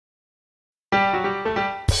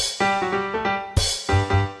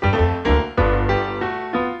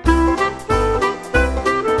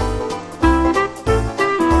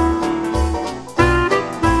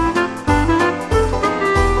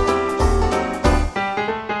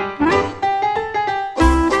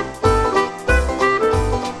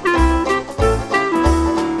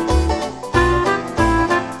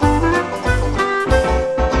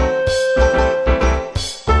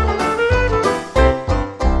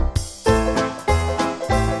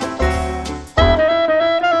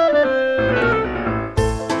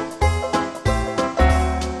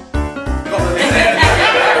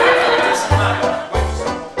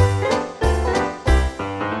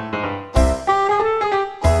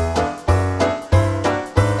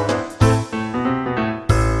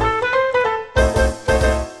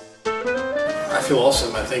feel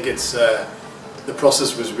awesome. I think it's the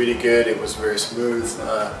process was really good. It was very smooth.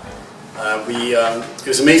 It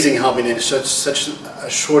was amazing how in such a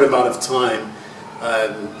short amount of time,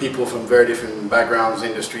 people from very different backgrounds,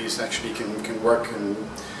 industries actually can work and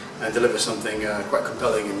deliver something quite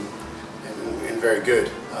compelling and very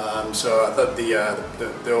good. So I thought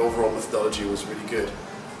the overall methodology was really good.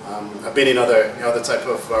 I've been in other type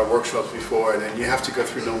of workshops before, and then you have to go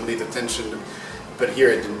through normally the tension, but here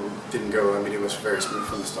it didn't go. I mean, it was very smooth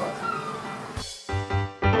from the start.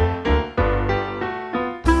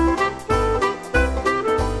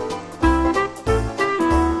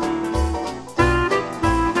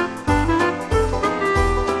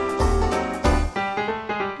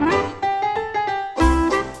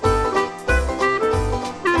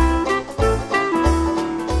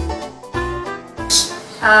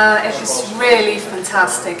 It was really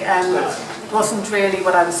fantastic. It wasn't really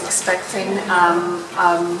what I was expecting.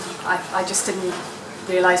 I just didn't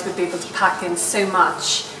realise we'd be able to pack in so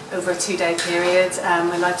much over a 2-day period.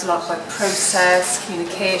 We learned a lot about process,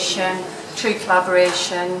 communication, true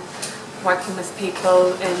collaboration, working with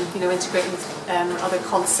people and integrating with other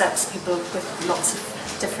concepts, people with lots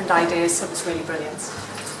of different ideas. So it was really brilliant.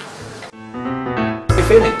 How are you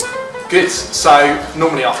feeling? Good. So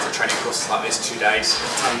normally after training courses like this, 2 days, you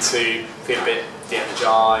tend to feel a bit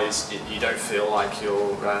de-energised. You don't feel like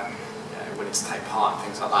you're willing to take part and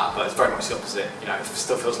things like that. But it's very much the opposite. It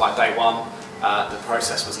still feels like day one. The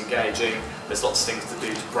process was engaging. There's lots of things to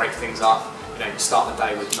do to break things up. You start the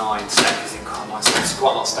day with 9 steps. You think, oh, 9 steps,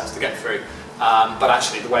 quite a lot of steps to get through. But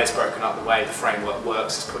actually, the way it's broken up, the way the framework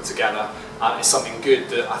works, is put together, is something good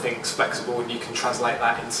that I think is flexible, and you can translate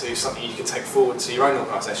that into something you can take forward to your own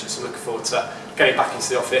organisation. So looking forward to getting back into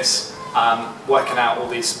the office, working out all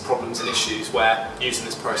these problems and issues where using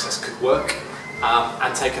this process could work,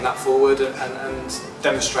 and taking that forward and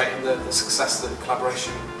demonstrating the success that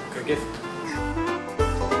collaboration can give.